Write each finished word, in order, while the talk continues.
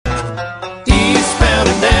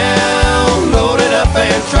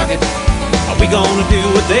gonna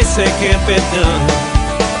do what they say can't be done.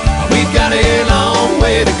 We've got a long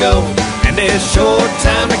way to go, and there's short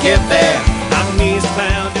time to get there. I'm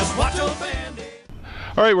eastbound, just watch old Bandy.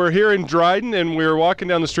 All right, we're here in Dryden, and we were walking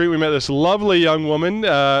down the street. We met this lovely young woman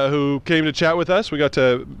who came to chat with us. We got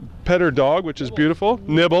to pet her dog, which is beautiful,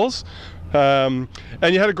 Nibbles. And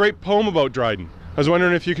you had a great poem about Dryden. I was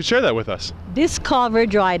wondering if you could share that with us. Discover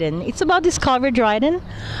Dryden. It's about Discover Dryden.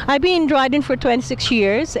 I've been in Dryden for 26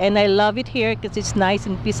 years and I love it here because it's nice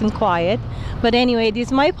and peace and quiet. But anyway, this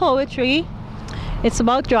is my poetry. It's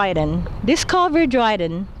about Dryden. Discover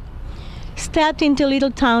Dryden. Stepped into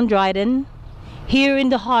little town Dryden, here in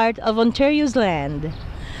the heart of Ontario's land.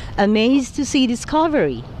 Amazed to see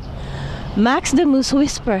discovery. Max the moose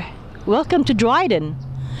whisper, "Welcome to Dryden."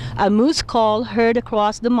 A moose call heard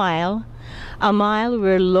across the mile. A mile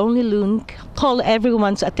where lonely loon call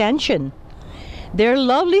everyone's attention. Their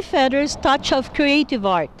lovely feathers touch of creative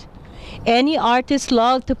art. Any artist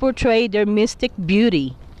love to portray their mystic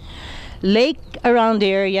beauty. Lake around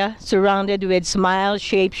the area, surrounded with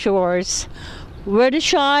smile-shaped shores, where the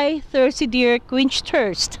shy, thirsty deer quench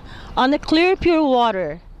thirst on the clear, pure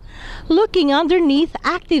water. Looking underneath,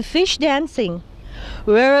 active fish dancing,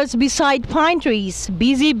 whereas beside pine trees,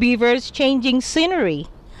 busy beavers changing scenery.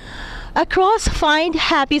 Across find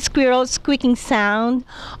happy squirrels squeaking sound.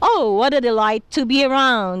 Oh, what a delight to be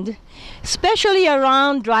around. Especially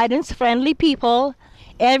around Dryden's friendly people.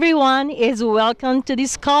 Everyone is welcome to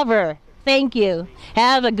discover. Thank you.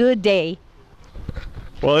 Have a good day.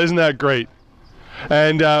 Well, isn't that great?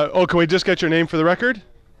 And, can we just get your name for the record?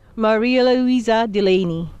 Maria Luisa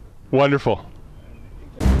Delaney. Wonderful.